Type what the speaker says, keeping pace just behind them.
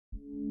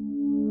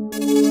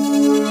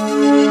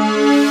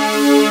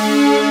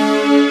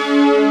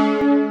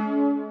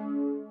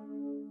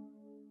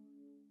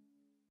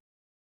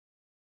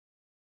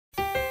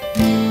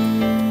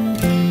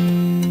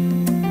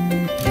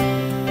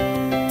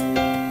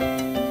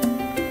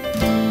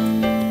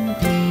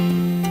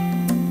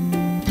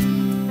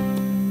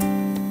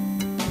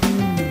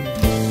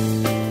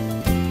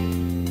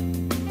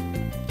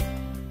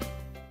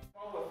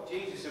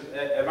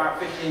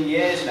Christian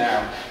years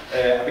now.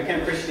 I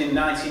became a Christian in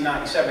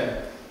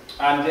 1997.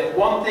 And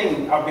one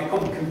thing I've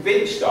become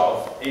convinced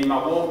of in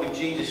my walk with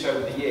Jesus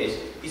over the years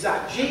is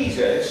that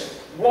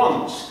Jesus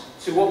wants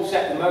to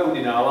upset the mode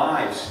in our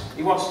lives.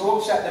 He wants to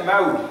upset the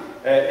mode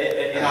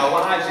in our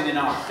lives and in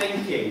our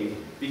thinking,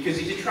 because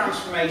he's a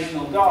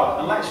transformational God.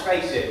 And let's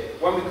face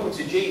it, when we come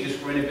to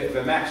Jesus, we're in a bit of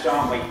a mess,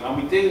 aren't we?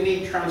 And we do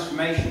need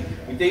transformation.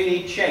 We do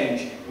need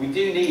change. We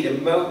do need a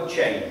mode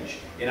change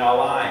in our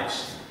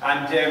lives.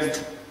 And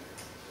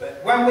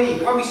when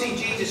we see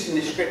Jesus in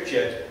the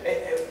scripture,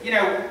 you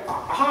know,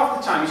 half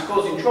the time he's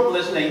causing trouble,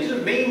 isn't he? He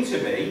doesn't mean to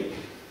be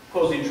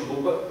causing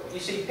trouble, but you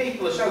see,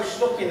 people are so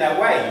stuck in their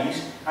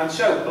ways and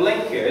so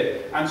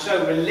blinkered and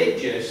so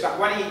religious that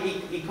when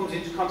he comes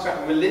into contact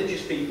with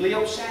religious people, he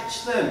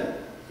upsets them.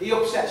 He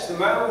upsets the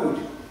mode.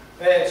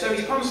 So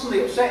he's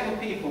constantly upsetting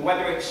people,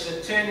 whether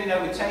it's turning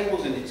over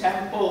tables in the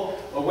temple,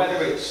 or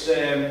whether it's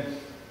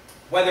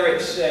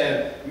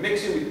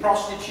mixing with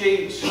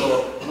prostitutes,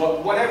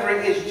 or whatever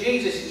it is.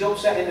 Jesus is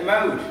upsetting the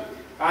mode.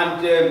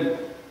 And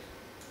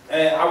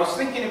I was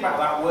thinking about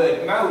that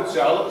word, mode,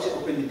 so I looked it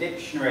up in the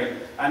dictionary.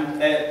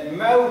 And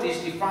mode is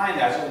defined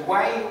as a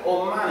way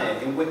or manner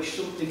in which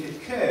something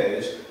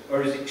occurs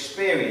or is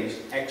experienced,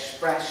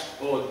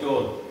 expressed, or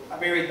done. Let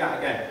me read that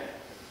again.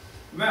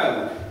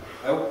 Mode,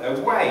 a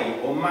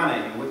way or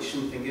manner in which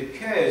something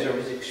occurs or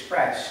is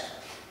expressed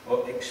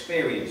or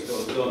experienced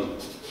or done.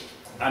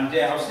 And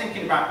I was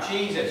thinking about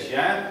Jesus,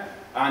 yeah?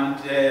 And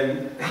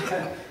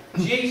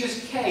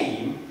Jesus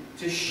came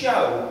to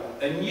show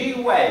a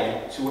new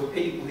way to a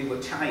people who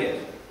were tired.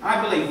 I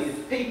believe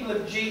the people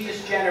of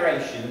Jesus'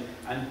 generation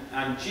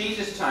and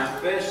Jesus' time,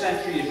 first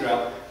century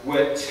Israel,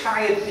 were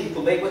tired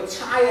people. They were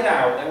tired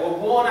out. They were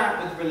worn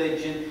out with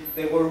religion.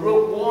 They were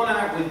worn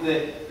out with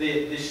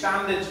the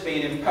standards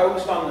being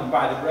imposed on them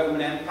by the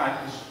Roman Empire.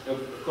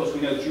 Of course, we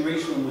know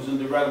Jerusalem was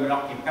under Roman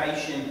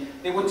occupation.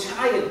 They were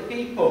tired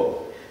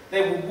people.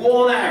 They were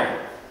worn out.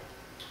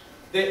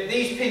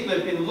 These people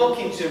had been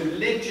looking to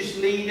religious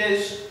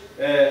leaders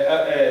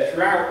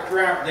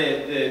throughout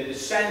the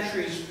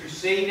centuries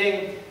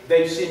preceding.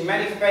 They'd seen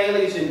many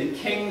failures in the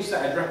kings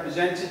that had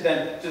represented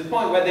them, to the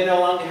point where they no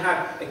longer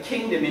had a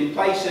kingdom in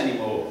place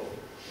anymore.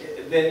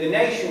 The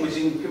nation was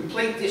in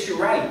complete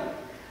disarray.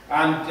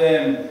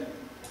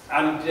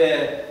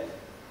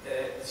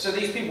 So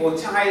these people were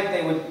tired,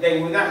 they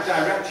were without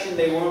direction,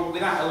 they were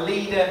without a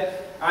leader.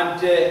 And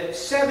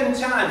 7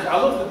 times, I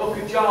love the book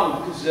of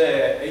John because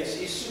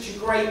it's such a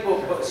great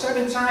book, but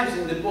 7 times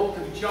in the book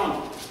of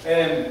John,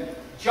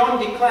 John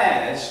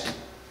declares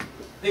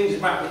things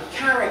about the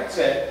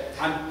character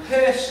and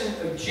person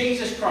of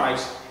Jesus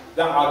Christ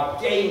that are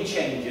game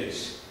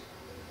changers.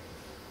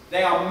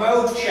 They are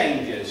mode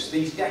changers,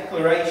 these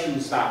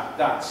declarations that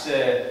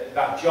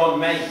John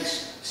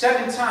makes.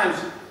 7 times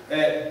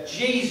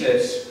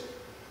Jesus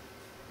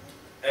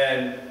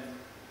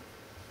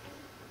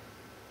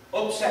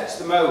upsets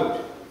the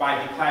mode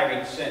by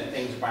declaring certain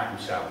things about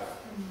himself.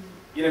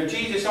 You know,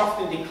 Jesus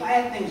often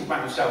declared things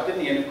about himself,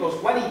 didn't he? And of course,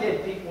 when he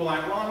did, people were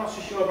like, well, I'm not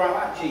so sure about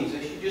that,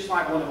 Jesus. You're just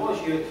like one of us.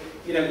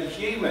 You're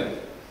human.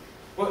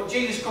 But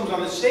Jesus comes on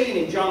the scene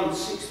in John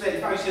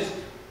 6:35. He says,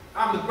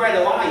 I'm the bread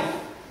of life,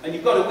 and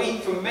you've got to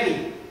eat from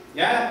me.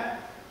 Yeah?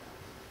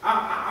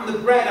 I'm the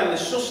bread and the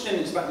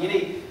sustenance that you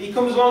need. He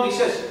comes along, he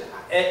says,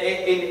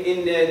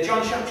 in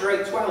John chapter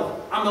 8:12,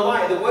 I'm the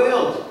light of the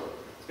world.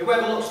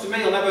 Whoever looks to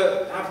me will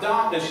never have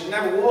darkness,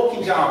 never walk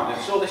in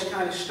darkness, all this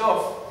kind of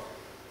stuff.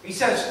 He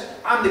says,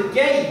 I'm the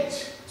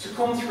gate to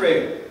come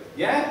through.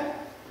 Yeah?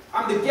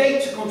 I'm the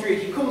gate to come through.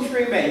 If you come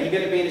through me, you're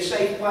going to be in a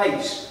safe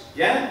place.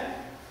 Yeah?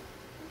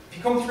 If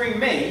you come through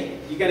me,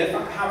 you're going to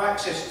have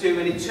access to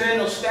an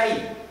eternal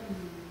state,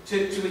 to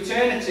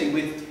eternity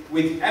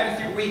with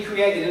everything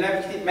recreated and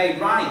everything made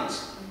right.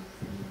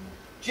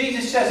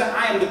 Jesus says that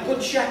I am the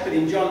good shepherd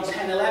in John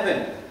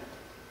 10:11.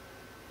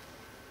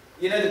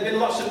 You know, there have been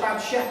lots of bad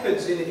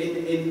shepherds in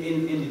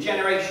the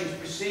generations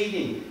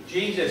preceding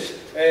Jesus.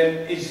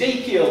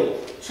 Ezekiel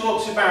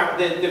talks about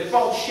the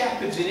false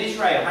shepherds in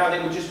Israel, how they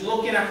were just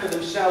looking after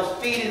themselves,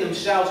 feeding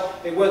themselves.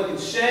 They weren't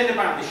concerned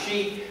about the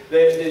sheep.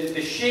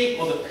 The sheep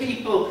or the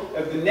people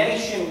of the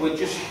nation were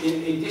just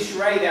in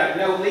disarray. They had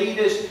no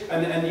leaders,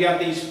 and you have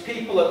these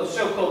people,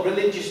 so-called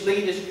religious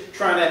leaders,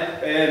 trying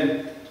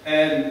to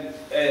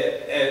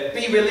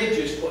be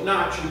religious but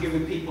not actually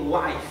giving people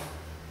life.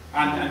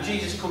 And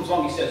Jesus comes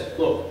along, he says,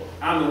 look,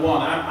 I'm the one,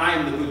 I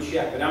am the good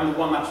shepherd, I'm the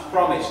one that's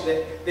promised.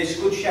 This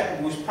good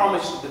shepherd was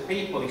promised to the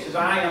people. He says,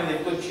 I am the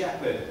good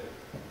shepherd.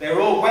 They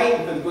were all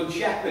waiting for the good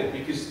shepherd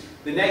because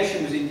the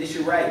nation was in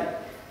disarray.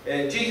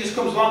 Jesus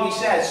comes along, he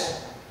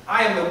says,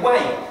 I am the way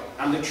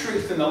and the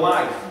truth and the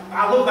life.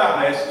 I love that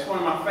verse, it's one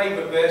of my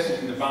favourite verses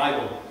in the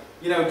Bible.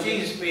 You know,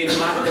 Jesus being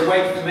the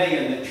way for me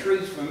and the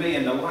truth for me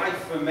and the life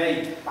for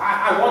me.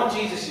 I want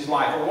Jesus'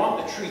 life. I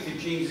want the truth of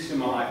Jesus in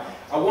my life.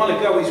 I want to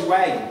go his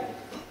way.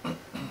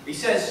 He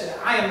says,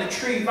 I am the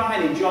true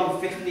vine in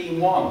John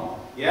 15:1.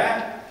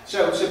 Yeah?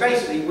 So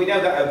basically, we know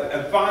that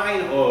a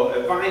vine or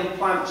a vine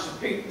plant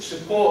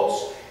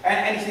supports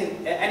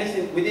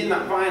anything within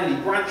that vine,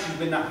 any branches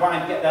within that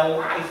vine, get their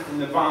life from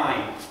the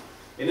vine.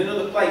 In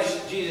another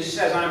place, Jesus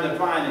says, I'm the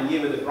vine and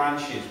you are the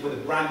branches. We're the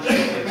branches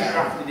that are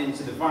grafted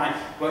into the vine.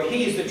 But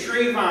he is the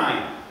true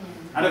vine.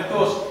 And of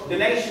course, the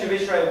nation of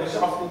Israel was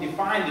often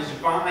defined as a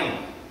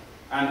vine.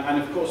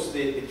 And of course,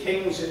 the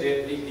kings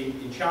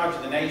in charge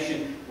of the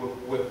nation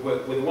were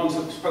the ones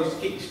that were supposed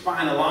to keep this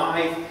vine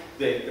alive.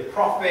 The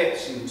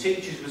prophets and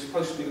teachers were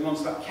supposed to be the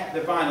ones that kept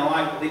the vine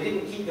alive, but they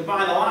didn't keep the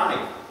vine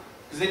alive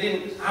because they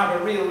didn't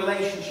have a real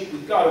relationship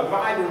with God, a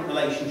vibrant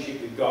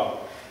relationship with God.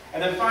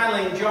 And then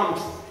finally, in John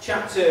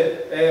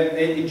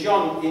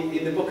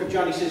in the book of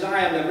John, he says,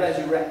 I am the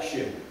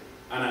resurrection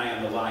and I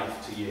am the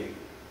life to you.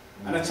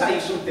 And I tell you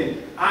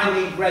something, I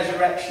need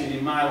resurrection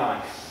in my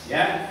life.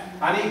 Yeah?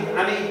 I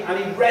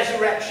need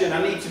resurrection.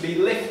 I need to be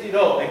lifted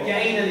up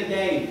again and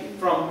again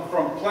from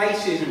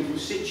places and from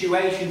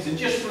situations and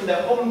just from the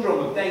humdrum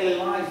of daily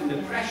life and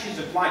the pressures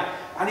of life.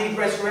 I need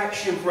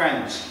resurrection,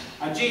 friends.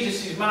 And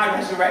Jesus is my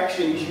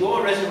resurrection. He's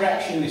your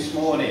resurrection this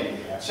morning.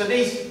 So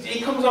he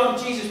comes on,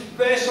 Jesus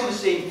bursts on the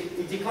scene.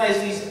 He declares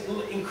these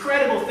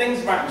incredible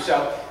things about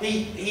himself.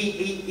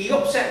 He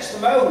upsets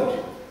the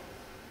mode.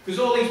 Because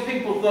all these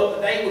people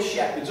thought that they were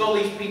shepherds. All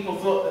these people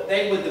thought that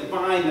they were the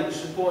vine that was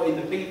supporting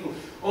the people.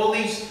 All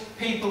these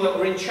people that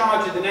were in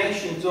charge of the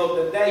nation thought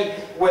that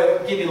they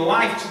were giving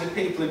life to the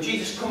people. And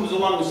Jesus comes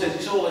along and says,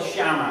 it's all a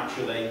sham,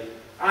 actually.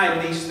 I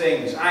am these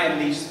things. I am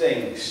these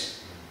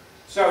things.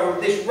 So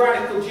this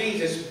radical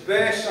Jesus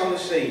bursts on the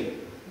scene.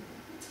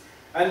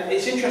 And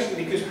it's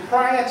interesting because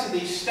prior to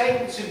these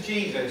statements of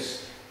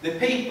Jesus, the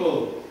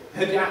people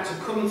had to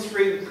come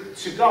through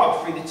to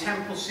God through the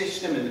temple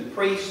system and the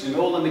priests and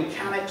all the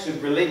mechanics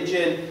of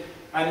religion.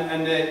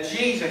 And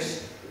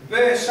Jesus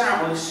bursts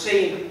out on the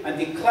scene and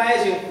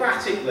declares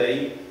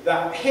emphatically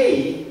that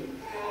he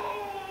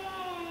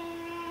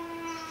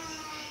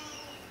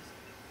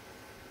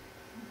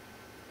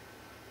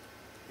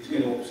is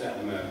going to upset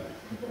the mode.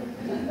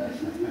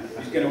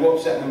 He's going to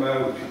upset the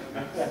mode.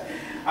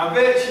 And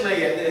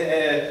virtually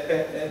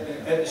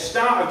at the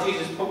start of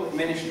Jesus' public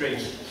ministry,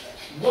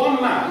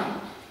 one man,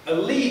 a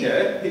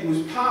leader who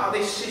was part of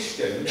this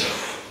system,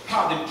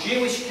 part of the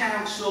Jewish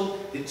council,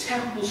 the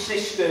temple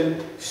system,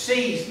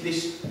 sees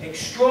this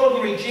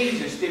extraordinary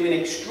Jesus doing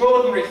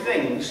extraordinary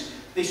things,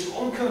 this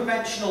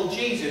unconventional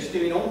Jesus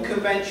doing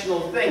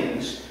unconventional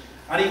things,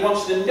 and he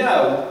wants to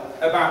know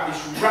about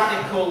this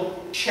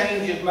radical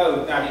change of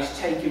mode that is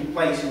taking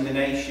place in the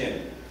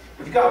nation.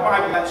 If you've got a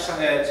Bible, let's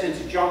turn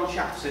to John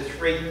chapter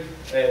 3,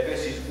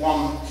 verses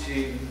 1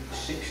 to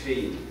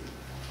 16.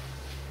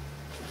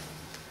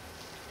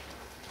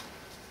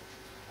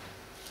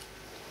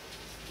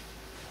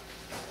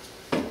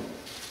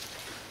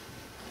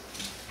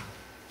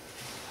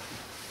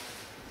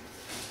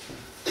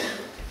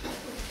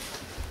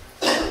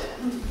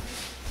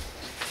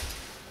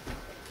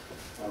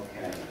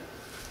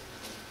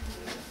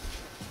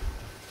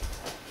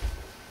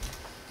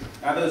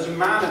 Now there was a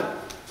man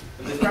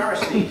of the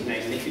Pharisees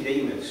named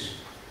Nicodemus,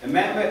 a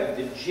member of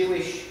the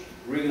Jewish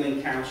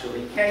ruling council.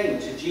 He came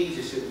to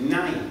Jesus at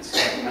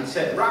night and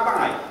said,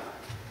 Rabbi,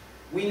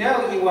 we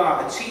know you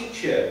are a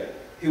teacher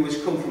who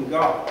has come from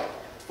God,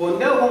 for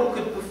no one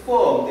could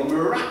perform the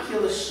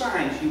miraculous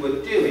signs you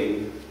are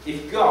doing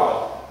if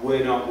God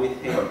were not with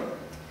him.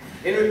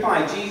 In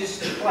reply, Jesus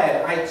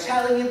declared, I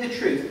tell you the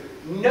truth,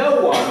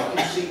 no one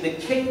can see the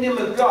kingdom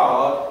of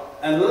God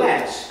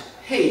unless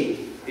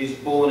he is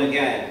born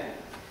again.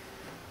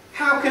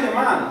 How can a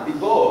man be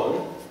born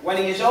when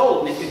he is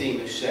old?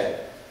 Nicodemus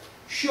said.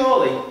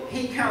 Surely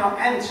he cannot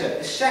enter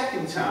a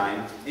second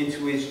time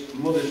into his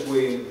mother's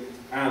womb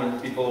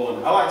and be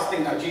born. I like to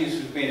think that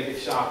Jesus was being a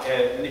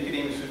bit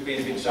Nicodemus was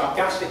being a bit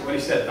sarcastic when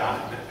he said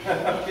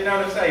that. You know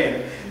what I'm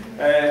saying?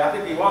 I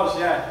think he was,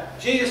 yeah.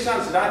 Jesus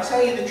answered, I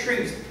tell you the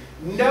truth,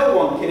 no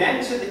one can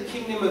enter the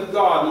kingdom of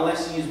God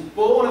unless he is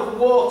born of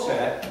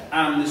water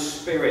and the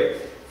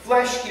Spirit.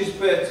 Flesh gives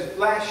birth to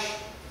flesh,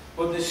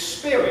 but the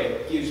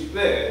Spirit gives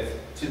birth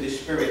to the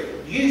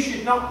Spirit. You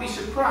should not be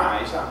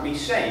surprised at me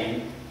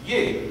saying,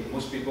 you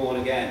must be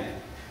born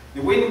again.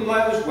 The wind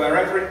blows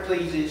wherever it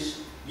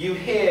pleases. You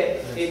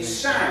hear its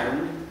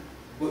sound,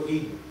 but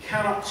you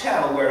cannot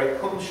tell where it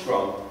comes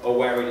from or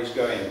where it is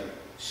going.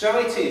 So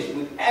it is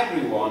with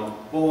everyone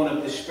born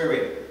of the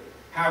Spirit.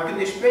 How can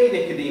this be?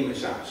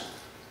 Nicodemus asked.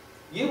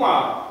 You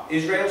are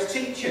Israel's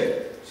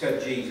teacher,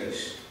 said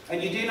Jesus,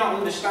 and you do not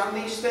understand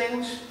these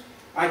things?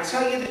 I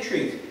tell you the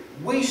truth.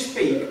 We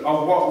speak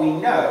of what we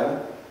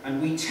know,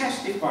 and we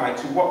testify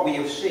to what we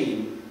have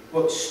seen,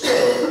 but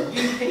still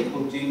you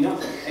people do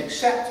not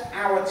accept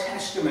our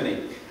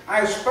testimony. I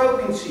have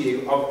spoken to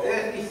you of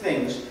earthly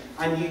things,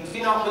 and you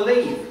do not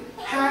believe.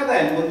 How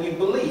then will you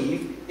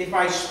believe if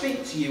I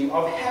speak to you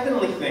of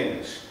heavenly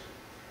things?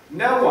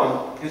 No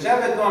one has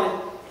ever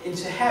gone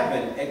into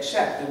heaven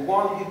except the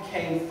one who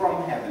came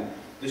from heaven,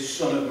 the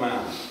Son of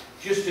Man.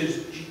 Just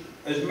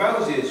as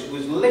Moses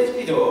was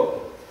lifted up,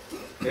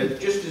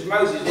 just as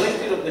Moses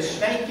lifted up the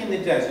snake in the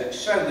desert,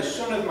 so the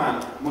Son of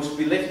Man must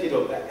be lifted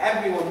up, that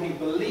everyone who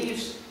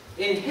believes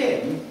in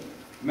him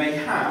may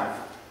have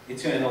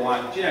eternal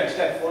life. Do you know, it's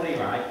dead funny,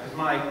 right? Because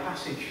my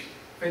passage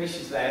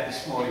finishes there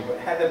this morning, but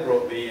Heather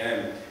brought me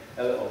a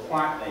little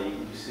plaque there, you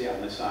can just see it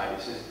on the side.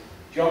 It says,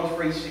 John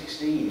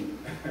 3:16,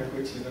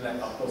 which is,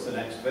 of course, the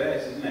next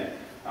verse, isn't it?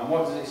 And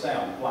what does it say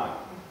on the plaque?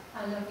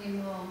 I love you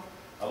more.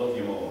 I love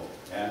you more,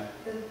 yeah?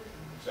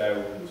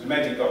 So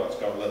maybe God's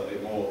got a little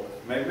bit more.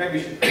 Maybe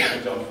we should preach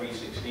on John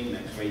 3:16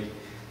 next week.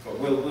 But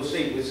we'll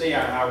see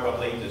how God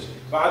leads us.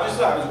 But I just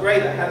thought it was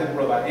great that Heather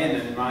brought that in,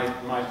 and my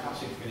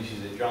passage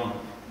finishes at John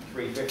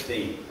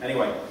 3:15.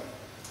 Anyway,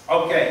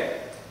 okay.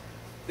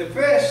 The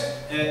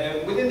first,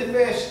 within the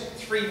first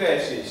 3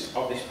 verses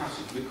of this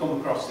passage, we come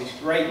across this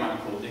great man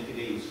called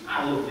Nicodemus.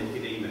 I love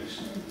Nicodemus.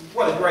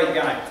 What a great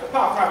guy.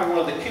 Apart from having one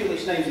of the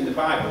coolest names in the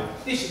Bible,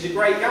 this is a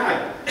great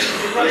guy.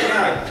 He's a great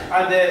guy.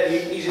 And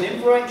he's an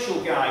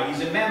influential guy.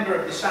 He's a member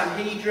of the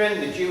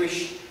Sanhedrin, the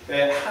Jewish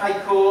high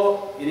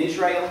court in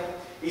Israel.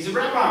 He's a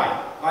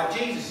rabbi, like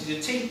Jesus. He's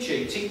a teacher.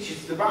 He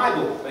teaches the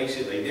Bible,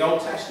 basically, the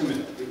Old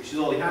Testament, which is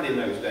all he had in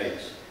those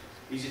days.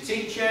 He's a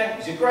teacher.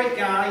 He's a great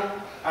guy.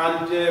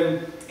 And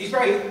he's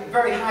very,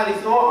 very highly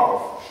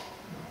thought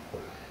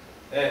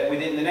of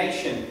within the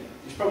nation.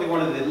 He's probably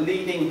one of the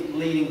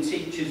leading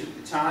teachers at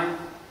the time.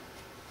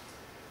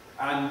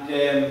 And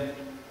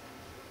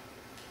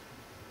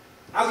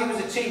as he was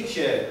a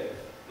teacher,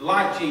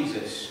 like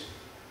Jesus,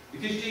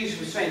 because Jesus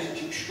was saying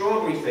such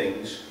extraordinary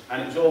things,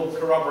 and it was all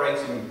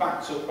corroborated and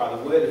backed up by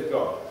the Word of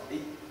God,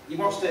 he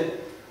wants to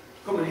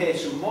come and hear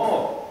some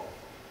more.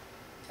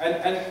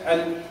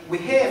 And we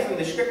hear from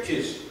the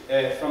Scriptures,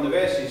 from the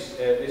verses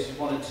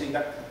 1 and 2,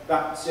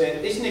 that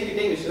this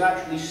Nicodemus had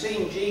actually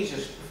seen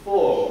Jesus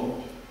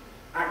perform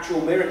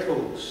actual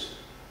miracles.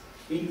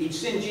 He'd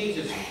seen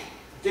Jesus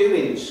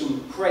doing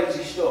some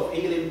crazy stuff,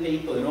 healing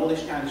people and all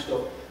this kind of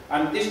stuff.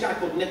 And this guy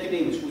called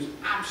Nicodemus was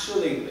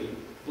absolutely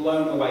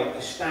blown away,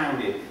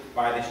 astounded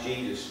by this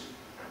Jesus.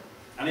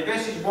 And in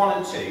verses 1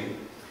 and 2,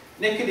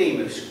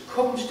 Nicodemus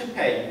comes to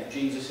pay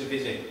Jesus a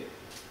visit.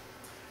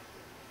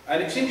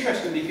 And it's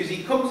interesting because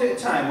he comes at a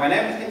time when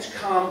everything's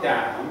calmed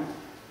down,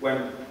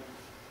 when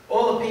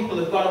all the people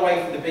have gone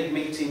away for the big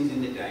meetings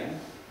in the day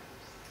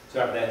to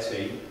have their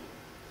tea.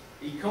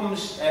 He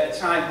comes at a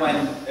time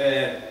when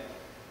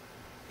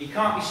he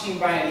can't be seen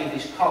by any of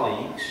his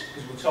colleagues,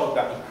 because we're told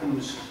that he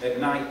comes at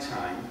night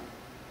time,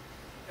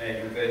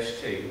 in verse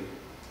 2.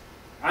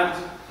 And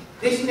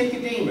this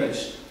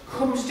Nicodemus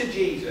comes to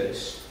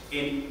Jesus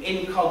in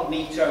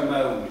incognito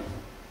mode.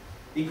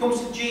 He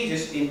comes to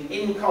Jesus in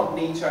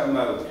incognito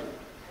mode.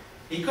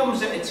 He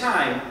comes at a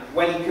time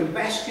when he can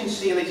best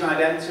conceal his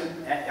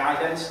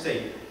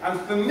identity. And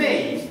for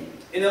me,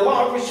 in a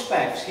lot of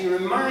respects, he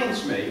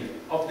reminds me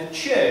of the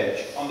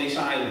church on this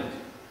island.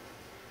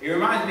 He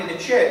reminds me of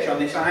the church on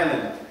this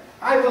island.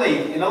 I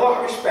believe, in a lot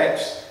of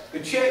respects, the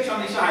church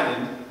on this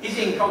island is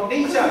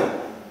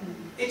incognito.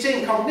 It's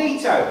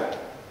incognito.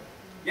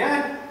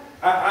 Yeah?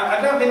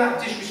 I don't mean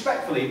that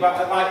disrespectfully,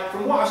 but like,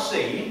 from what I've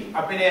seen,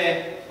 I've been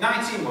here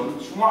 19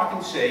 months, from what I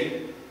can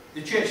see,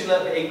 the church is a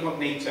little bit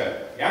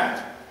incognito.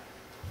 Yeah?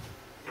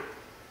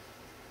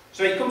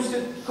 So he comes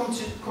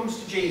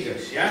to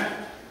Jesus,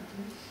 yeah?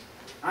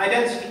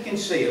 Identity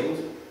concealed,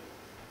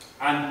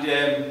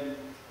 and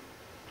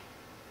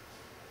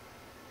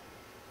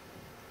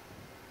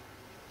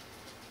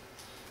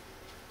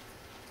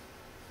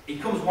he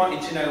comes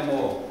wanting to know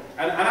more.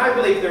 And I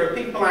believe there are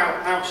people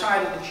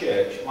outside of the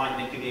church, like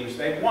Nicodemus,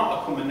 they want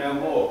to come and know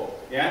more.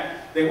 Yeah?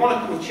 They want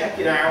to come and check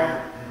it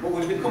out, but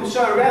we've become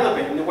so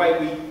irrelevant in the way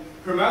we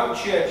promote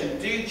church and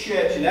do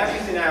church and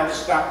everything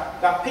else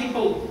that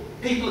people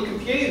are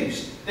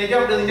confused. They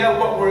don't really know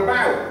what we're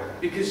about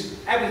because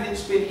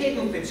everything's been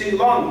hidden for too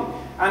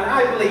long. And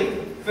I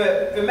believe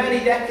for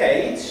many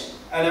decades,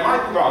 and I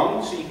might be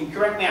wrong, so you can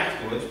correct me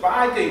afterwards, but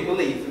I do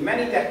believe for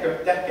many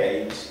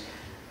decades,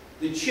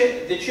 the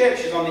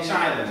churches on this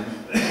island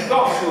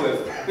got to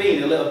have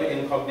been a little bit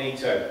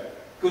incognito.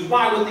 Because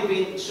why would they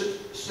be in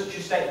such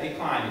a state of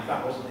decline if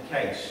that wasn't the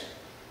case?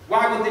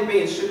 Why would they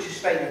be in such a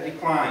state of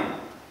decline?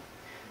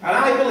 And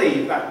I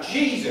believe that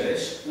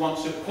Jesus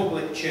wants a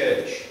public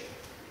church.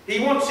 He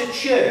wants a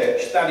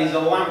church that is a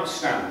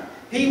lampstand.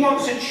 He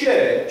wants a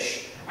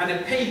church and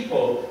a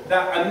people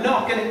that are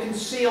not going to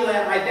conceal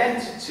their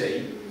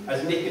identity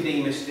as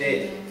Nicodemus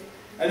did.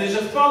 And as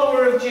a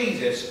follower of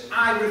Jesus,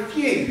 I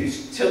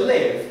refuse to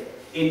live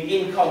in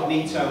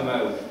incognito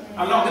mode.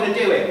 I'm not going to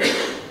do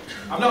it.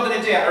 I'm not going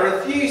to do it. I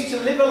refuse to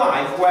live a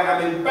life where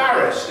I'm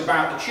embarrassed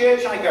about the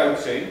church I go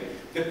to,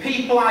 the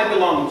people I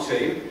belong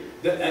to,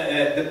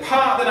 the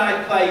part that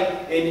I play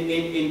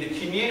in the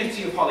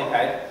community of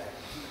Holyhead.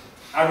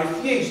 I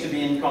refuse to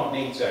be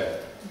incognito.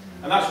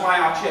 And that's why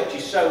our church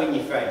is so in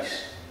your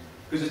face.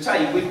 Because I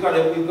tell you, we've got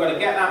to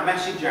get that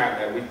message out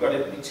there. We've got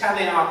to be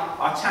telling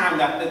our town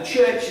that the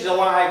church is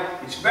alive,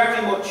 it's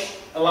very much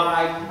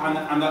alive,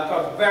 and that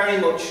God very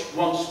much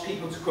wants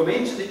people to come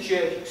into the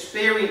church,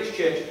 experience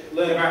church,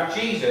 learn about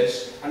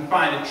Jesus, and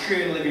find a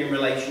true and living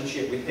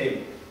relationship with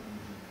Him.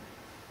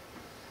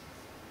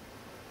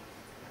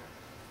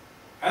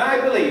 And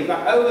I believe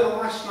that over the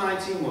last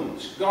 19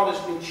 months, God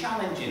has been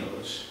challenging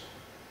us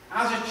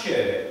as a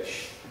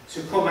church,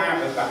 to come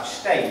out of that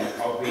state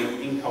of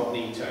being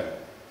incognito.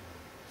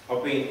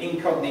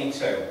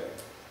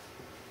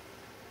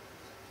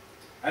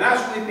 And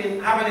as we've been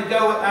having a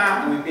go at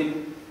that, and we've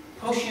been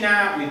pushing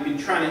out, we've been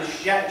trying to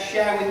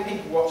share with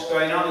people what's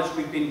going on, as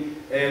we've been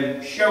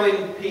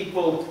showing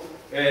people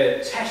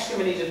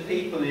testimonies of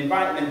people and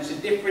inviting them to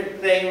different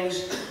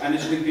things, and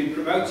as we've been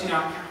promoting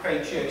our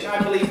cafe church, I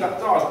believe that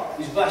God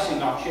is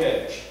blessing our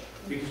church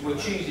because we're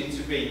choosing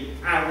to be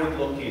outward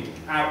looking,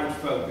 outward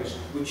focused.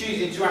 We're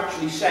choosing to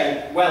actually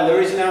say, well,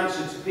 there is an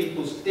answer to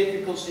people's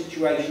difficult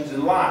situations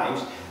and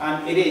lives,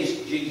 and it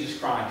is Jesus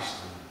Christ.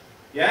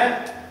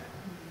 Yeah?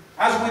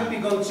 As we've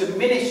begun to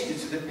minister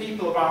to the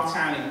people of our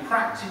town in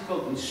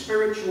practical and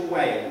spiritual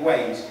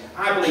ways,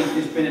 I believe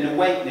there's been an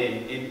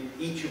awakening in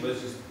each of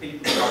us as the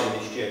people of God in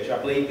this church. I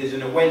believe there's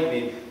an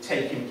awakening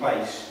taking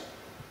place.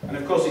 And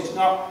of course it's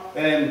not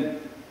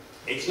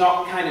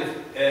kind of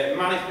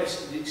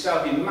manifested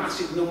itself in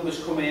massive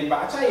numbers coming in,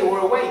 but I tell you,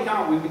 we're awake,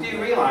 aren't we? We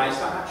do realise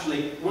that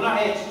actually we're not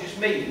here to just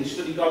meet and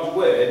study God's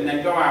word and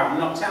then go out and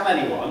not tell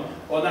anyone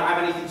or not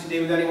have anything to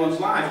do with anyone's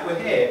lives.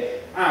 We're here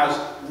as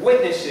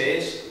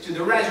witnesses to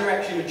the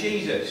resurrection of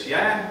Jesus,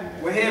 yeah?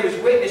 We're here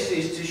as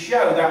witnesses to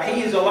show that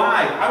he is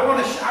alive. I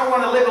want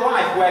to live a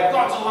life where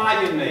God's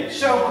alive in me,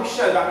 so much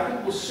so that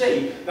people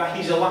see that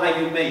he's alive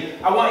in me.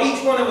 I want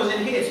each one of us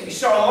in here to be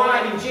so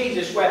alive in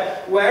Jesus,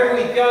 where wherever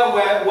we go,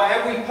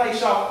 wherever we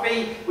place our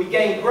feet, we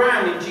gain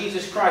ground in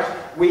Jesus Christ.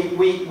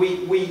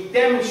 We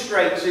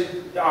demonstrate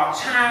to our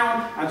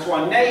town and to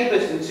our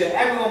neighbours and to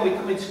everyone we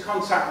come into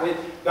contact with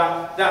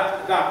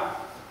that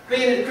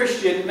being a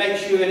Christian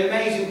makes you an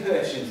amazing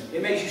person.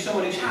 It makes you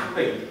someone who's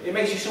happy. It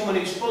makes you someone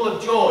who's full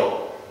of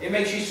joy. It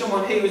makes you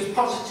someone who is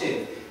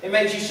positive. It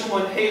makes you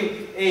someone who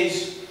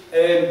is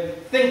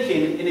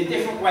thinking in a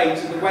different way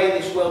to the way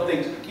this world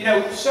thinks. You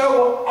know,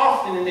 so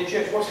often in the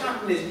church what's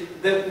happened is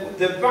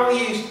the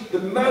values, the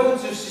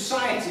modes of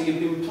society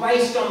have been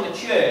placed on the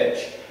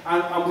church,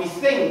 and we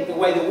think the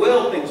way the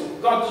world thinks.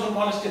 But God doesn't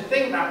want us to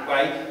think that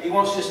way. He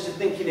wants us to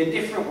think in a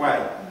different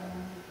way.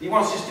 He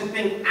wants us to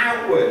think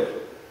outward.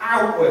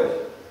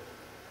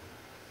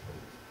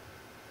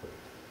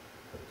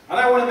 And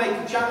I want to make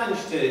a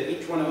challenge to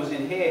each one of us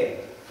in here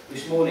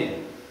this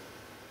morning.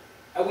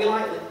 Are we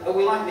like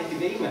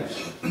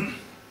Nicodemus?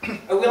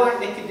 Are we like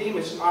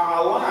Nicodemus? Are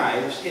our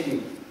lives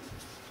hidden?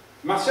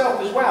 Myself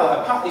as well.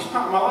 Is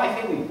part of my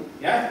life hidden?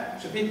 Yeah?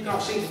 So people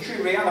can't see the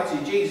true reality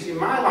of Jesus in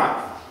my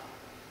life.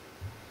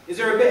 Is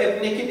there a bit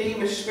of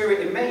Nicodemus spirit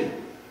in me?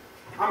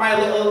 Am I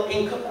a little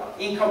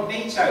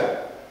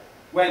incognito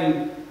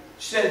when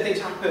certain things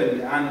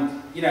happen,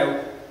 and, you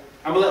know,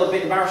 I'm a little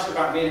bit embarrassed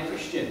about being a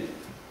Christian?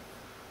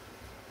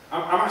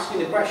 I'm asking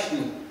the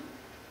question,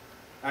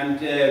 and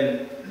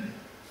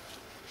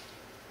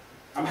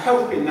I'm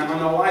hoping that I'm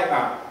not like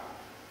that.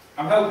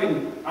 I'm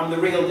hoping I'm the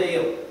real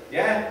deal,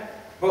 yeah?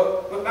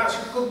 But that's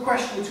a good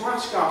question to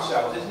ask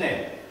ourselves, isn't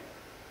it?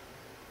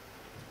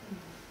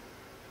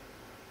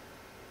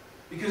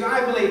 Because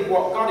I believe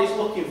what God is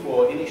looking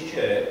for in his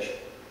church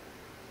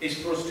is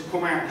for us to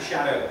come out of the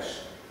shadows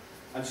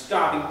and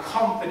start in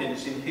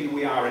confidence in who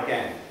we are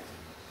again.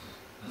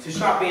 To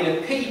start being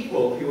a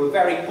people who are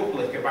very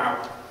public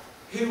about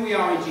who we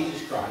are in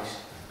Jesus Christ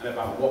and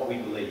about what we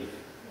believe.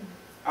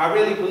 I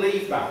really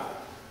believe that.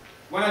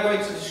 When I go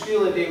into the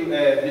school and do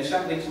an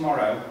assembly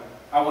tomorrow,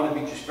 I want to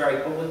be just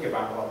very public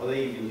about what I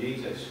believe in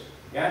Jesus.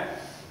 Yeah?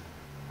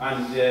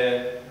 And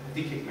they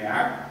kick me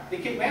out. They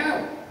kick me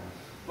out.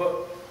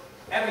 But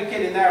every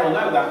kid in there will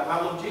know that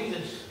I love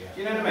Jesus.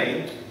 Do you know what I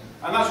mean?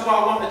 And that's why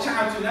I want the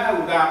town to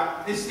know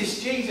that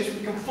this Jesus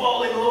we can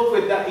fall in love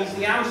with, that he's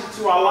the answer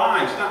to our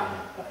lives. That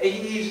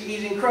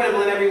he's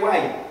incredible in every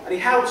way. And he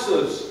helps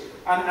us.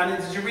 And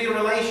there's a real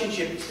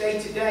relationship. It's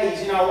day to day.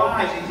 He's in our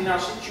lives. He's in our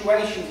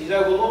situations. He's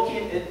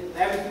overlooking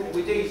everything that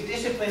we do. He's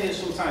disciplining us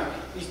sometimes.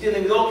 He's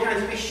dealing with all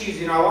kinds of issues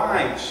in our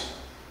lives.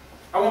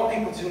 I want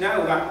people to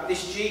know that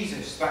this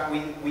Jesus that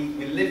we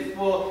live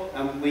for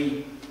and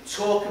we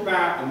talk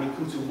about and we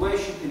come to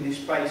worship in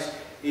this place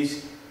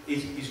is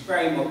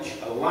very much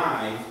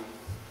alive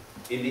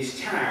in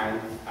this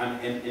town and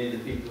in the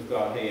people of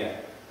God here.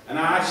 And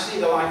I see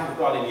the life of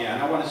God in you,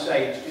 and I want to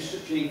say it's just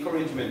such an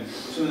encouragement.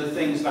 Some of the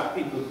things that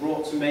people have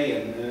brought to me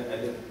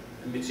and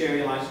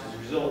materialised as a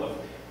result of,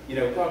 you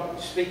know, God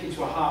speaking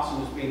to our hearts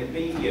and us being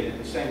obedient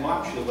and saying, well,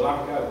 actually, we'll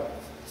have a go.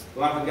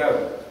 We'll have a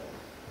go.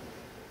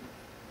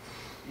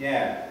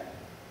 Yeah.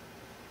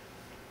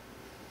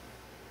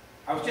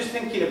 I was just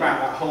thinking about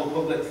that whole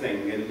public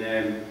thing,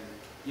 and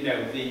you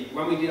know,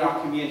 when we did our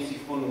community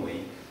fun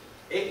week,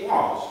 it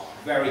was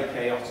very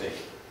chaotic.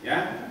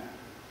 Yeah,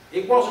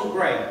 it wasn't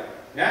great.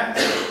 Yeah,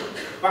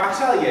 but I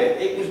tell you,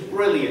 it was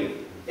brilliant.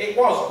 It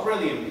was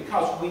brilliant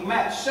because we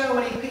met so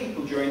many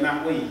people during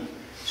that week.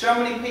 So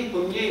many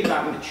people knew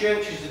that the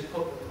churches had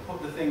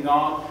put the thing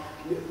on.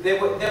 There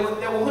were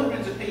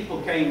hundreds of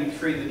people came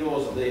through the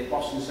doors of the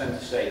Boston Centre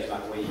stage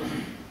that week,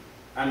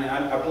 and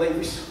I believe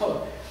we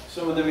saw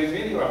some of them in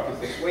video records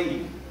this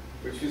week,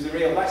 which was a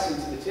real lesson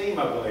to the team,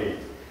 I believe.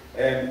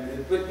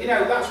 But you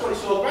know, that's what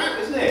it's all about,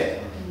 isn't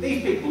it?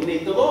 These people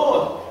need the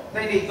Lord.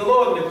 They need the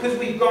Lord. And because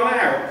we've gone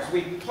out, because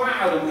we've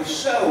ploughed and we've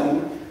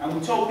sown, and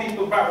we've told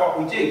people about what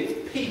we do,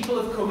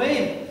 people have come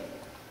in.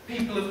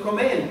 People have come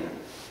in.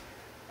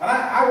 And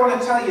I want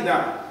to tell you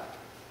that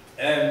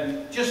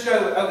just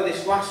over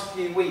this last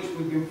few weeks,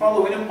 we've been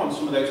following up on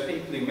some of those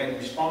people who made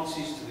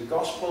responses to the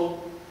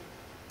gospel.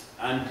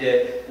 And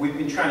we've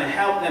been trying to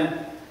help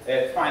them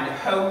find a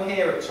home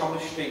here at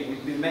Thomas Street.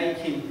 We've been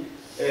making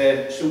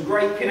some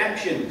great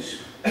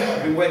connections.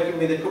 I've been working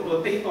with a couple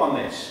of people on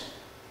this.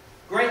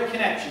 Great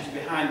connections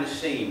behind the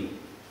scene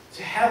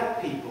to help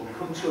people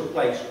come to a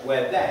place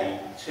where they,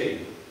 too,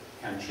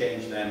 can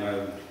change their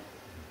mode.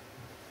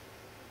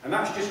 And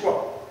that's just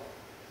what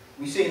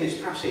we see in this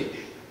passage.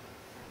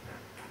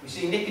 We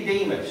see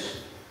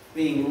Nicodemus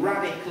being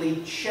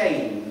radically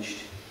changed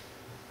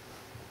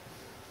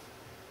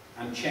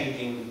and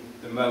changing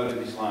the mode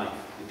of his life,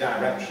 the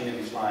direction of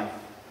his life.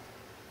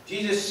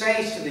 Jesus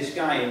says to this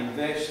guy in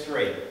verse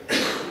 3,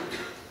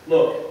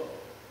 look,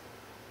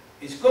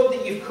 it's good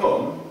that you've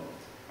come,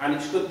 and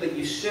it's good that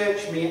you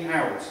search me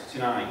out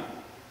tonight.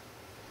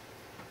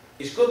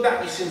 It's good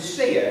that you're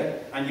sincere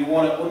and you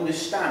want to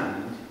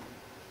understand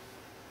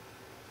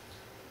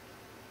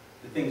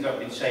the things I've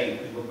been saying,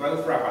 because we're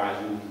both rabbis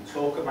and we can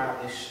talk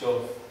about this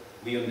stuff,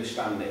 we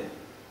understand it.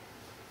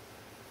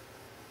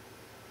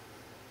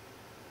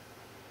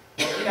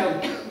 But you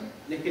know,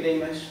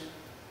 Nicodemus,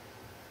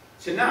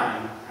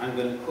 tonight I'm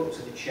going to cut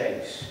to the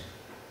chase.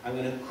 I'm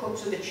going to cut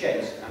to the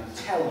chase and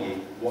tell you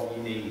what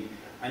you need.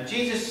 And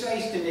Jesus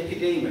says to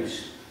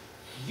Nicodemus,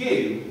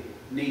 you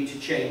need to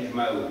change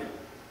mode.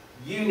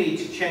 You need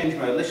to change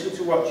mode. Listen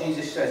to what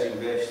Jesus says in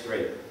verse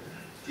 3.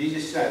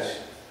 Jesus says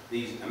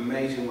these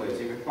amazing words.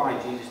 In reply,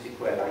 Jesus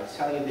declared, I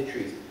tell you the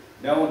truth.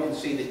 No one can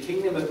see the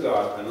kingdom of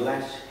God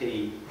unless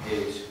he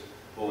is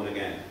born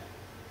again.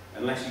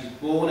 Unless he's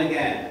born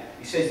again.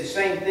 He says the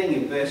same thing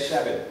in verse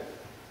 7.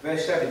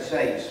 Verse 7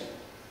 says,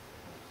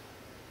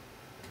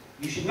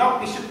 you should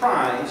not be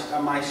surprised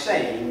at my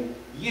saying,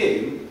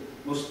 you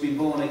must be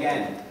born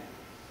again.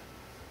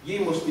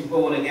 You must be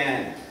born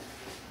again.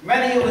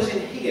 Many of us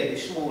in here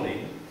this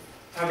morning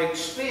have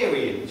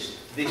experienced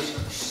this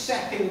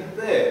second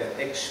birth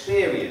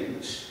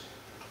experience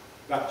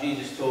that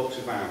Jesus talks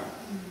about.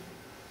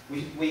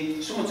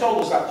 Someone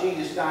told us that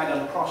Jesus died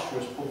on a cross for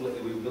us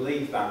publicly. We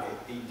believe that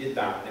he did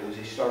that. It was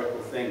a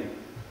historical thing.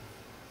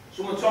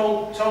 Someone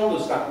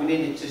told us that we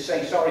needed to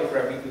say sorry for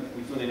everything that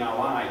we've done in our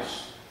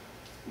lives.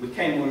 We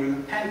came and we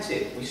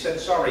repented. We said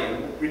sorry.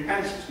 And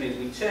repentance means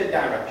we turned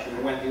direction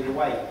and went the other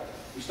way.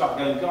 We stopped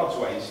going God's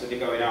way instead of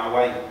going our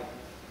way.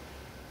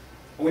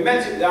 And we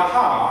meant it with our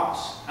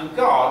hearts, and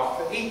God,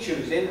 for each of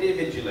us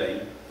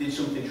individually, did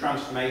something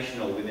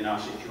transformational within our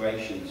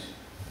situations.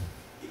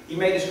 He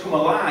made us come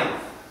alive.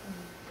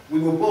 We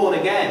were born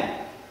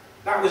again.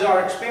 That was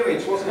our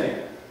experience, wasn't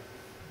it?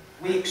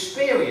 We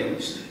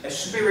experienced a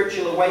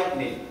spiritual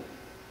awakening.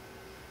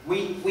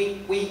 We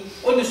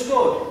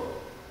understood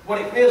what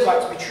it feels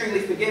like to be truly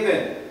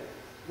forgiven,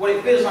 what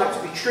it feels like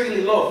to be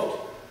truly loved,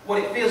 what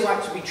it feels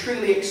like to be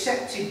truly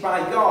accepted by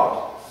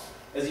God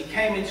as he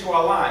came into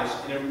our lives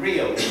in a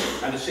real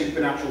and a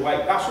supernatural way.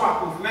 That's what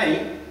happened for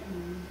me.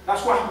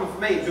 That's what happened for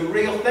me. It was a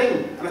real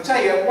thing. And I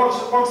tell you,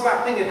 once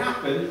that thing had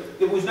happened,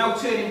 there was no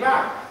turning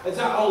back. As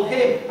that old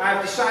hymn, I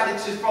have decided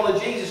to follow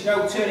Jesus,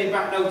 no turning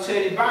back, no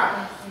turning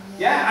back.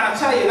 Yeah, and I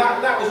tell you,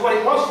 that was what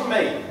it was for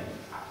me.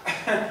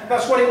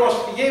 That's what it was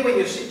for you in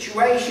your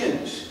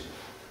situations.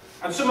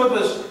 And some of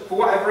us, for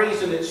whatever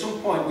reason, at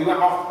some point we went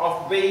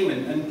off beam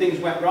and things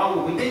went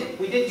wrong.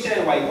 We did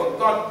turn away, but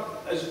God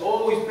has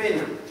always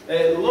been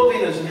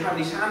loving us and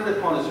having his hand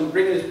upon us and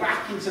bringing us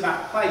back into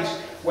that place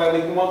where we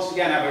can once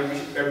again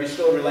have a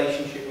restored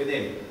relationship with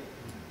him.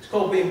 It's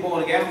called being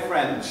born again,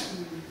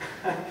 friends.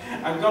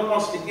 And God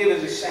wants to give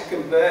us a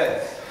second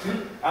birth.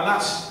 And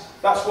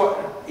that's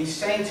what he's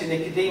saying to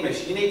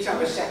Nicodemus. You need to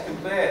have a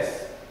second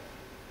birth.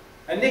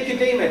 And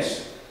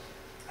Nicodemus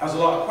has a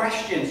lot of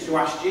questions to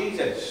ask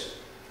Jesus.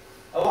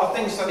 A lot of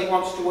things that he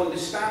wants to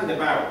understand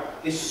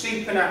about this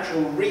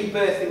supernatural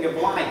rebirthing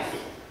of life.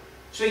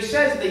 So he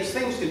says these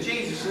things to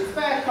Jesus, and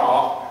fair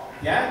cop,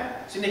 yeah,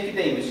 to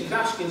Nicodemus. He's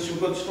asking some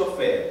good stuff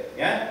here,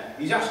 yeah?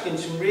 He's asking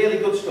some really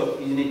good stuff.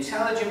 He's an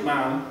intelligent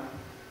man,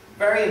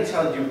 very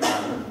intelligent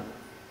man.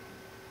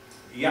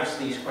 He asks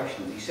these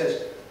questions. He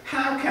says,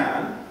 how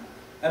can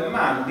a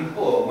man be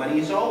born when he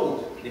is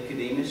old?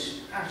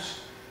 Nicodemus asked.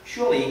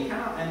 Surely he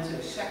cannot enter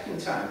a second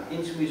time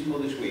into his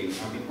mother's womb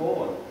and be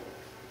born.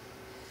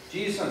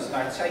 Jesus answered,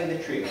 I tell you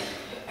the truth.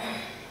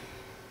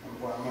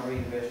 Am I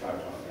reading verse 5?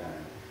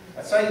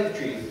 I tell you the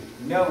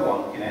truth, no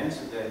one can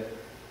enter the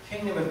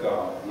kingdom of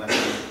God unless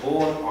he is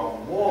born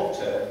of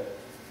water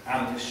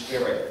and the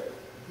Spirit.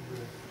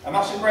 And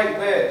that's a great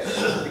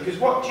verse, because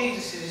what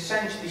Jesus is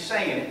essentially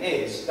saying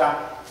is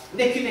that,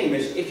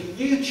 Nicodemus, if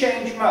you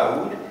change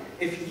mode,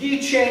 if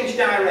you change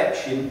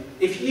direction,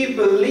 if you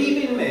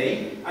believe in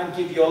me and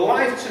give your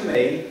life to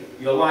me,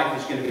 your life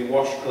is going to be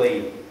washed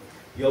clean.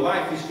 Your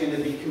life is going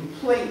to be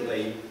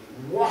completely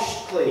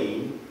washed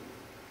clean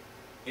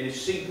in a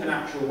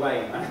supernatural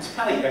way. And I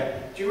tell you,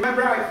 do you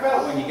remember how it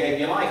felt when you gave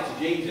your life to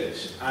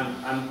Jesus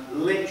and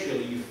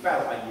literally you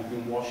felt like you've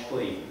been washed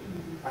clean?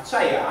 I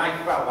tell you, I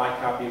felt like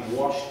I've been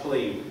washed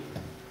clean.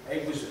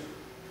 It was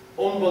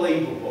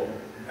unbelievable.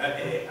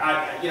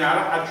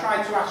 I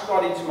tried to ask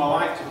God into my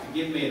life to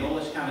forgive me and all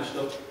this kind of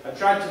stuff. I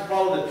tried to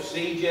follow the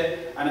procedure,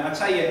 and I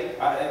tell you,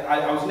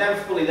 I was never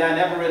fully there,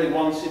 never really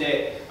wanted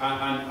it.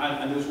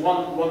 And there was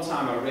one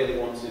time I really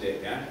wanted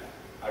it, yeah?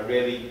 I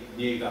really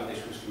knew that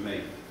this was for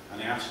me.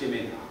 And I asked him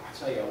in, I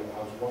tell you, I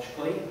was washed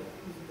clean.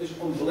 It was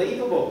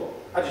unbelievable.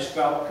 I just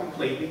felt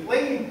completely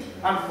clean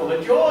and full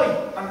of joy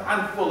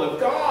and full of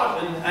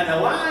God and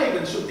alive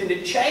and something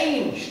that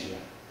changed.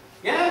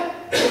 Yeah?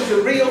 It was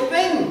a real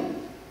thing.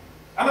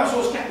 And that's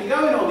what's kept me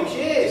going all these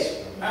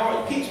years. And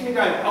what keeps me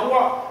going, and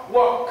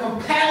what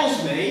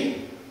compels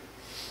me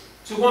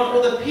to want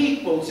other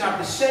people to have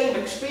the same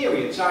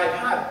experience I've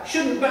had.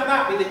 Shouldn't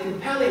that be the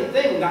compelling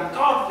thing, that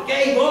God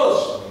forgave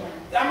us?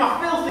 And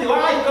my filthy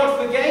life,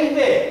 God forgave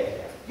it.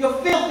 Your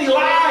filthy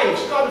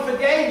lives, God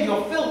forgave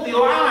your filthy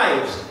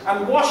lives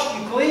and washed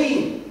you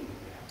clean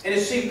in a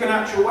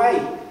supernatural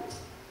way.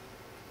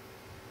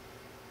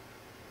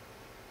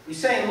 He's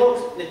saying,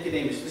 look,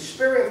 Nicodemus, the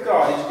Spirit of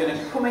God is going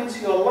to come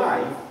into your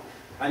life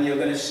and you're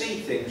going to see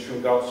things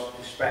from God's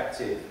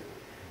perspective.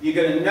 You're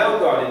going to know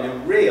God in a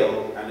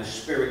real and a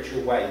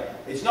spiritual way.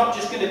 It's not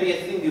just going to be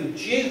a thing of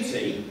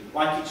duty,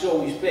 like it's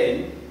always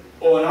been,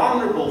 or an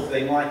honourable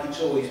thing, like it's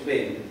always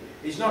been.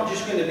 It's not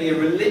just going to be a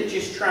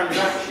religious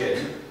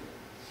transaction.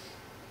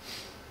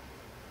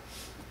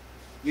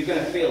 You're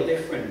going to feel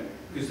different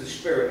because the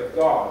Spirit of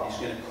God is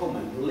going to come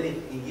and live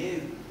in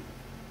you.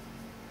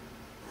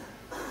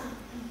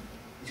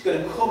 He's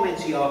going to come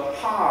into your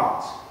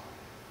heart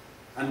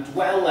and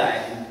dwell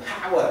there in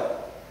power.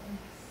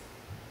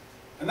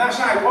 And that's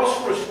how it was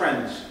for us,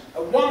 friends.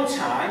 At one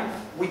time,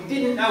 we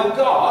didn't know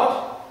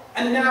God,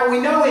 and now we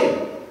know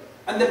Him.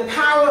 And the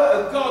power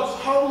of God's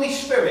Holy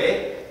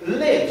Spirit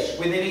lives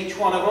within each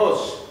one of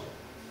us.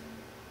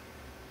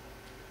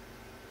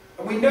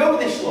 And we know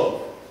this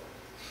love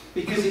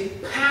because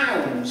it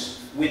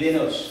pounds within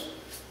us.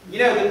 You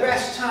know, the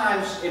best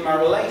times in my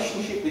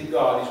relationship with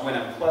God is when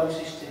I'm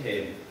closest to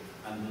Him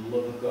and the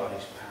love of God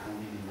is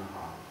pounding in my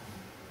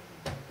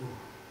heart.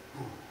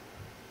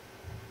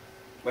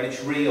 When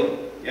it's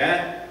real,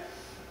 yeah?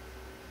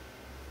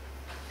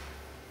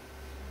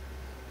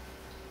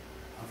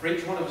 And for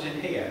each one of us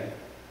in here,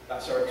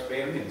 that's our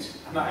experience.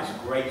 And that is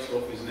great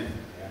stuff, isn't it?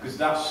 Because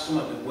that's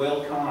something the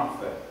world can't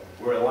offer.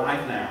 We're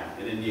alive now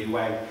in a new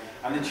way.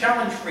 And the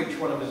challenge for each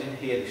one of us in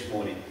here this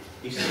morning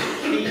is to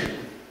keep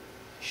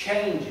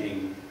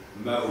changing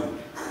mode.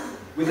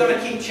 We've got to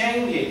keep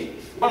changing.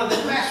 One of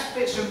the best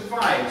bits of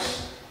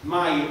advice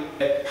my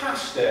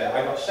pastor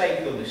I got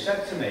saved under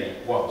said to me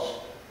was,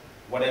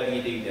 whatever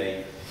you do,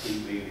 Dave,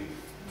 keep moving.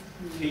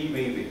 Keep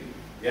moving.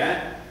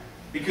 Yeah?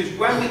 Because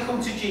when we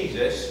come to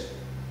Jesus,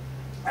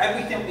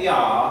 everything we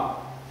are,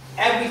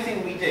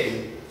 everything we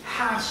do,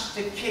 has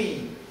to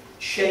keep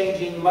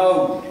changing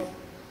mode.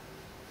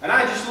 And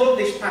I just love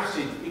this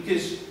passage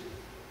because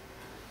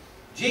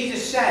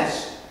Jesus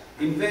says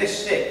in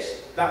verse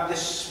 6 that the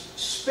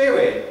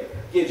Spirit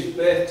gives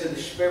birth to the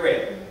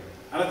Spirit.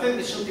 And I think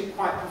there's something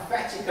quite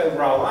prophetic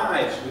over our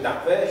lives with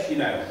that verse, you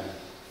know.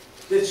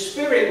 The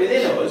Spirit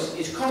within us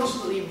is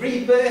constantly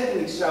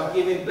rebirthing itself,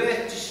 giving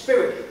birth to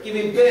Spirit,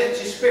 giving birth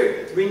to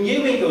Spirit,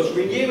 renewing us,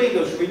 renewing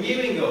us,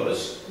 renewing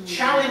us,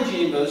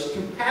 challenging us,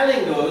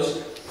 compelling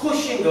us,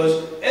 pushing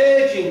us,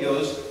 urging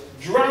us,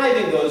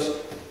 driving us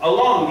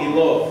along in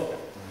love.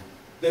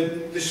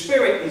 The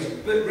Spirit is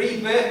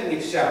rebirthing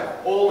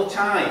itself all the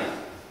time.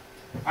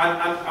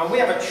 And we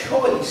have a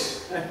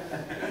choice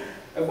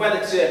of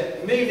whether to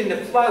move in the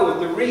flow of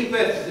the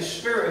rebirth of the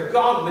Spirit of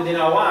God within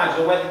our lives,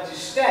 or whether to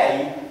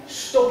stay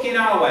stuck in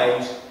our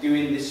ways,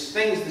 doing these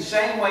things the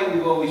same way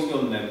we've always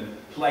done them,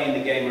 playing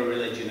the game of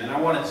religion. And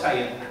I want to tell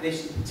you,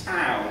 this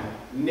town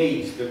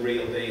needs the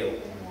real deal.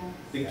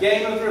 The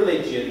game of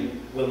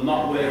religion will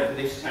not work for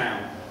this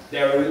town.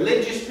 There are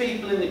religious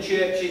people in the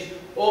churches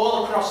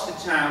all across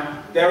the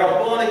town. There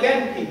are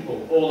born-again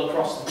people all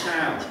across the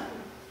town.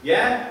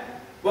 Yeah?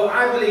 But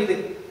I believe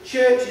the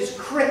church is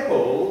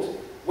crippled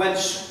when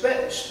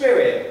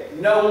Spirit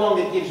no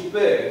longer gives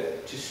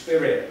birth to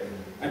Spirit.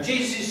 And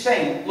Jesus is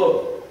saying,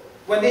 look,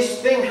 when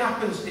this thing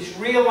happens, this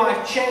real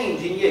life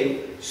change in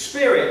you,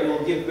 Spirit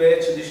will give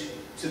birth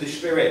to the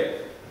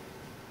Spirit.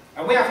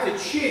 And we have to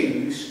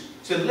choose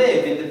to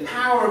live in the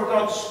power of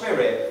God's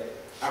Spirit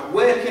at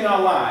work in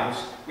our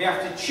lives. We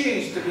have to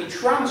choose to be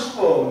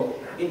transformed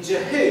into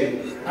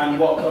who and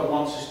what God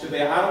wants us to be.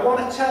 And I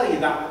want to tell you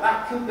that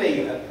that can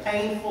be a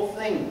painful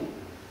thing.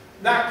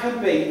 That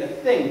can be a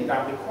thing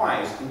that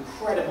requires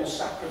incredible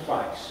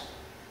sacrifice.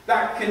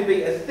 That can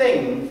be a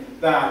thing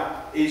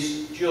that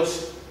is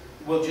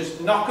will just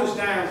knock us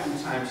down from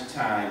time to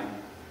time,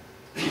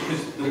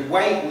 because the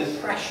weight and the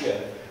pressure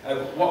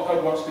of what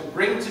God wants to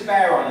bring to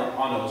bear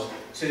on us,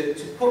 to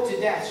put to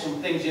death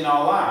some things in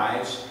our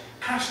lives,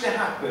 has to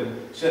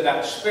happen so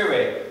that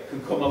Spirit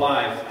can come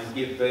alive and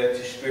give birth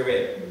to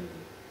Spirit.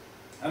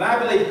 And I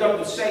believe God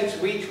would say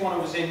to each one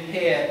of us in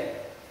here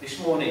this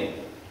morning,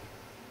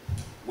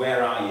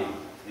 where are you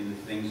in the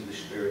things of the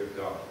Spirit of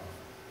God?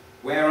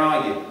 Where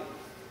are you?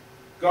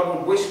 God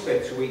would whisper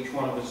to each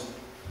one of us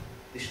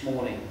this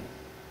morning,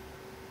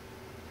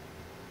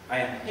 I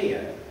am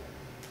here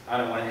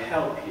and I want to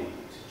help you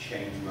to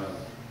change mode.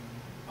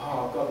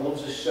 Oh, God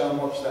loves us so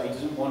much that he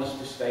doesn't want us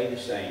to stay the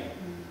same.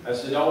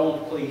 That's an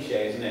old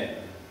cliche, isn't it?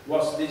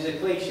 There's a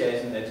cliche,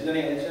 isn't there? Does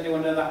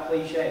anyone know that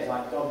cliche? It's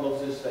like God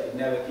loves us, that he'd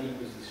never keep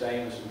us the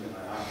same or something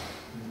like that.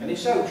 And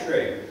it's so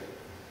true.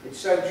 It's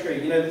so true.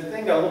 You know, the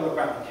thing I love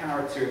about the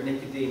character of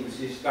Nicodemus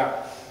is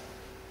that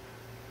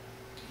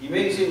he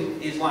moves in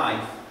his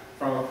life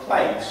from a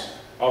place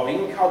of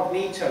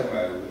incognito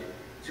mode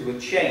to a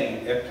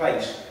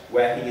place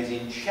where he is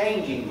in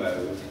changing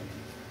mode,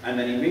 and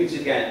then he moves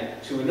again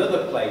to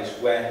another place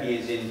where he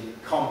is in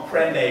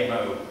comprende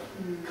mode.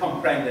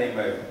 Comprende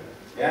mode.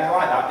 Yeah, I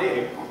like that, do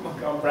you?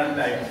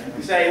 Comprende.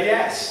 You say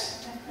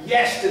yes.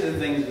 Yes to the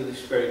things of the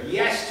Spirit.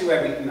 Yes to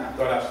everything that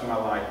God has for my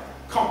life.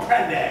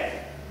 Comprende.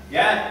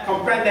 Yeah?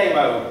 Comprende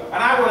mode.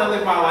 And I want to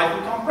live my life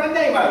in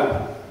comprende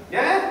mode.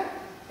 Yeah?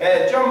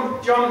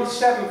 John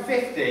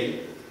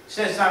 7:50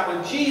 says that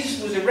when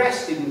Jesus was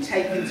arrested and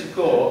taken to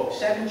court,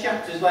 7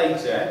 chapters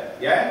later,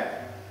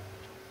 yeah,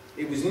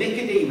 it was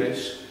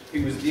Nicodemus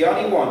who was the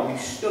only one who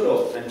stood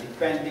up and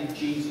defended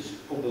Jesus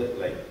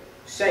publicly,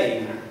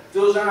 saying,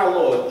 does our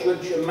Lord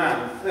judge a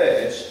man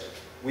first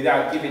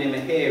without giving him a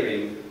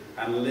hearing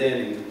and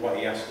learning what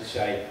he has to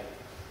say?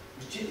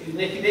 It was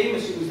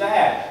Nicodemus who was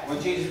there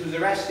when Jesus was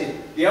arrested,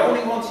 the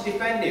only one to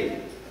defend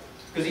him,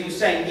 because he was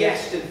saying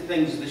yes to the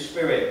things of the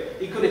Spirit.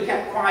 He could have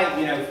kept quiet,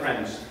 you know,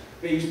 friends.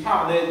 But he was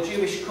part of the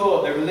Jewish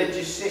court, the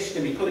religious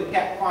system. He could have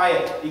kept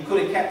quiet. He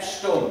could have kept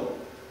stum.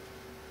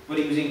 But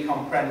he was in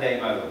comprende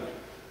mode.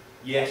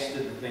 Yes to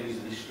the things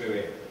of the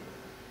Spirit.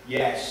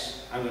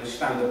 Yes, I'm going to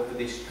stand up for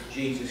this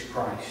Jesus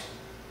Christ.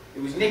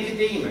 It was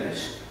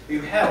Nicodemus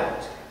who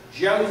helped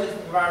Joseph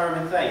of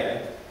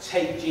Arimathea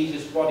take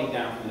Jesus' body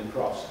down from the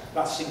cross.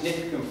 That's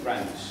significant,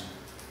 friends.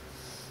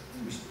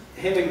 It was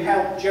him who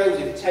helped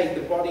Joseph take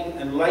the body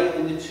and lay it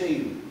in the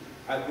tomb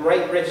at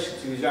great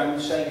risk to his own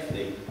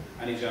safety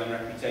and his own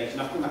reputation.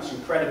 I think that's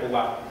incredible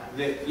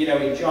that you know,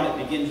 in John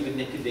it begins with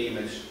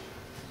Nicodemus.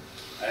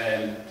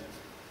 And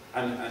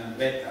I don't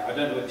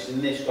know if it's in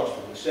this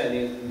gospel, but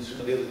certainly in some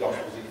of the other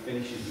gospels it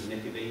finishes with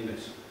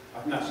Nicodemus. I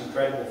think that's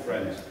incredible,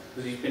 friends,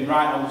 because he's been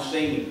right on the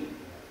scene,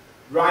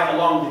 right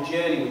along the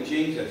journey with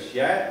Jesus,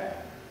 yeah?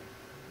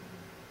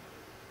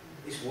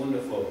 It's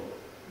wonderful.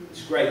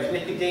 It's great. It's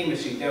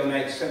Nicodemus who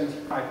donates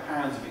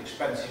 £75 of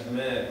expensive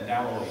myrrh and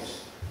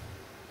alloys.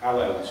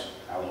 Alloys,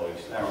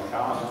 they're on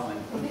cars,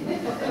 aren't they?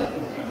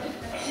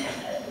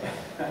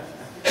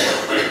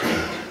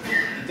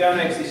 He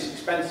donates this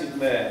expensive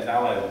myrrh and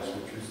aloes,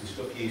 which was the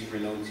stuff used for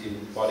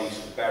anointing bodies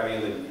for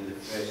burial in the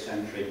 1st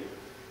century.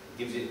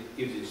 He gives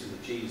it so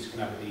that Jesus can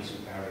have a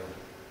decent burial.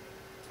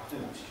 I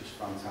think that's just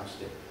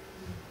fantastic.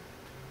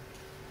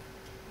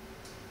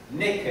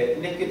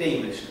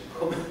 Nicodemus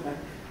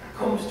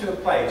comes to a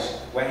place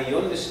where he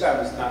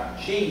understands that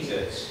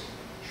Jesus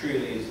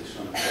truly is the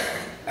Son of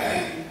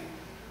God.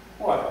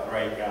 What a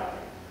great guy.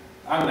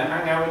 I'm going to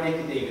hang out with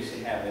Nicodemus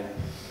in heaven,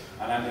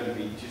 and I'm going to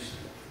be just,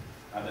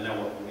 I don't know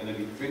what, we're going to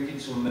be drinking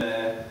some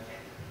myrrh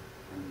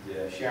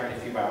and sharing a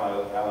few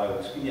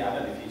aloes. Yeah, I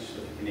don't know if it's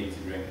stuff you can eat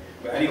and drink.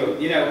 But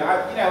anyway,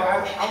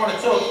 I want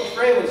to talk you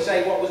through and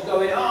say what was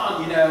going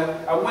on,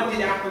 and when did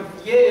it happen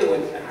for you,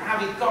 and how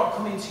did God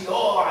come into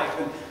your life,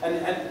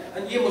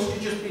 and you must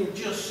have just been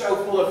so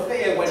full of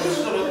fear when you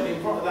stood up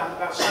in front of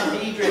that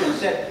Sanhedrin and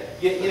said,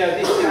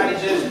 this guy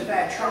deserves a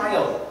fair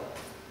trial.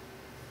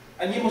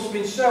 And you must have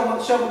been so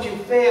much in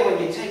fear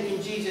when you're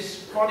taking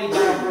Jesus' body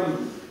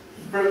down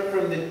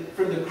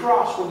from the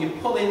cross, when you're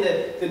pulling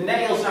the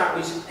nails out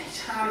of his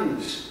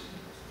hands.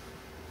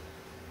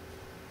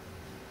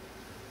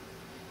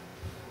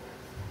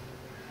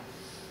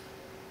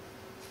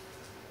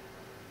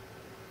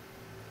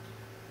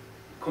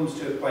 He comes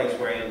to a place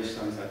where he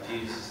understands that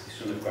Jesus is the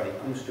Son of God. He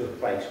comes to a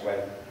place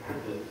where he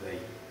publicly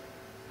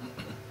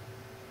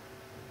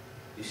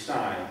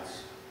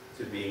decides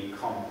to be in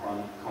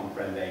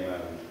comprende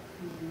mode.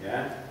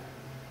 Yeah?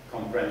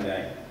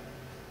 Comprende.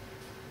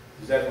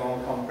 Does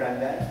everyone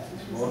comprende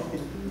this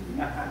morning?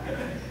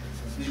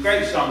 There's a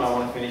great song I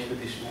want to finish with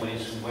this morning,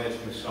 some words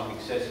from a song.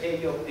 It says, hear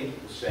your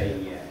people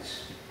saying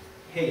yes.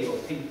 Hear your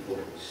people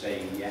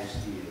saying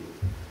yes to you.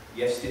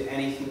 Yes to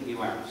anything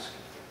you ask.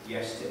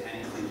 Yes to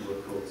anything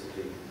we're called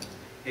to do.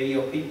 Hear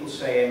your people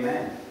say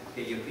amen.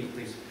 Hear your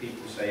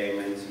people say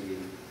amen to you.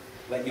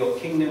 Let your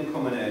kingdom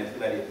come on earth.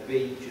 Let it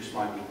be just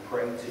like we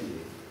pray to you.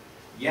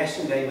 Yes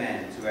and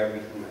amen to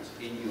everything that's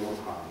in your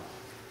heart.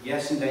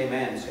 Yes and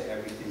amen to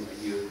everything that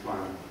you have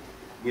planned.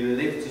 We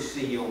live to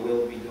see your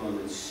will be done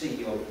and see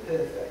your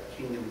perfect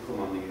kingdom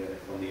come on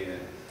the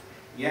earth.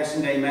 Yes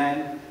and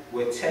amen.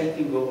 We're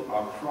taking up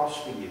our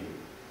cross for you.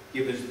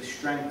 Give us the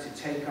strength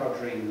to take our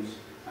dreams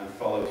and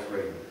follow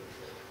through.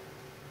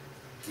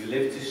 We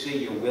live to see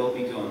your will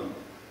be done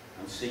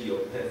and see your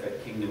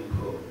perfect kingdom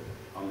come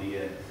on the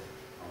earth.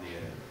 on the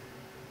earth.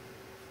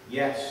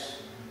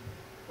 Yes,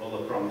 all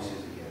the promises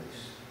are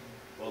yes.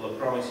 All the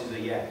promises are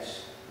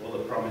yes. All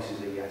the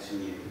promises are yes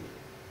in you.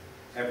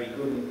 Every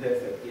good and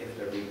perfect gift,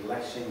 every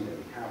blessing that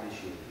we have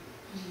is you.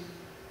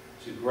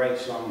 It's a great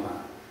song,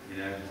 that,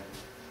 you know.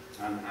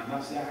 And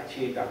that's the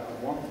attitude that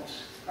God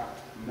wants. That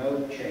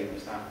mode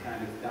change, that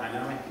kind of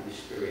dynamic of the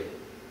Spirit,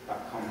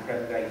 that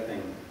comprende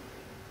thing.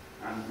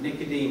 And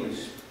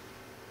Nicodemus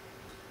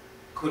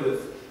could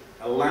have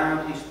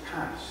allowed his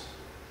past,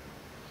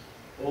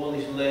 all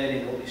his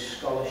learning, all his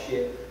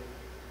scholarship,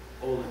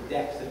 all the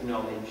depth of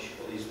knowledge,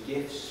 all his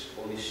gifts,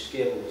 all his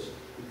skills,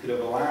 he could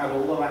have allowed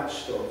all of that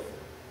stuff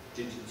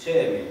to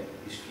determine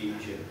his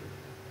future.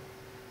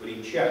 But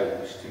he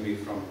chose to move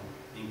from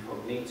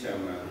incognito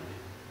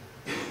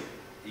mode.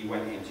 He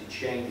went into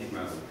change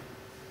mode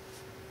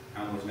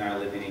and was now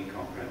living in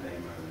comprende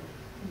mode.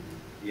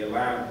 He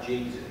allowed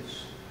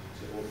Jesus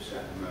to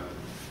upset the mode.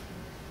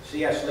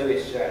 C.S.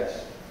 Lewis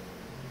says,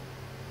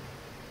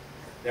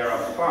 there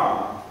are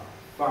far,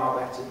 far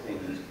better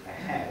things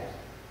ahead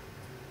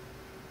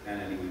than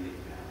any we leave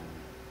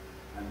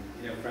behind. And,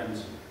 you know,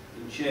 friends,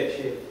 in church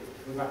here,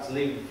 we've had to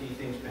leave a few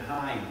things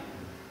behind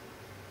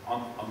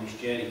on this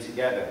journey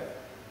together.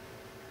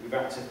 We've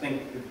had to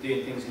think of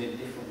doing things in a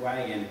different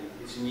way, and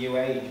it's a new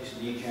age, it's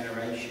a new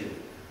generation.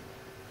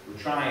 We're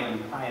trying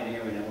and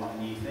pioneering a lot of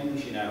new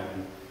things, you know,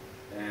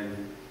 and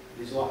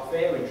there's a lot of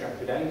fear and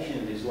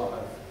trepidation, there's a lot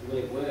of, will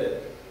it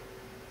work?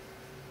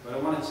 But I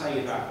want to tell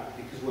you that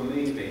because we're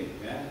moving,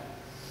 yeah?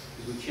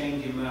 Because we're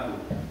changing mode,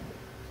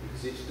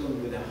 because it's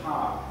done with the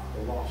heart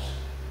of the loss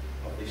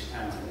of this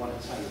town. I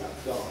want to tell you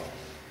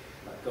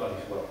that God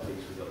is well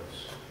pleased with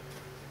us.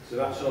 So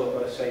that's all I've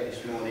got to say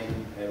this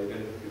morning. We're going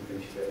to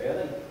finish a bit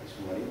early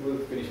this morning. We'll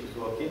finish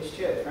before kids'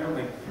 church, won't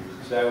we?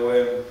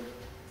 So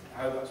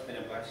I hope that's been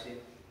a blessing.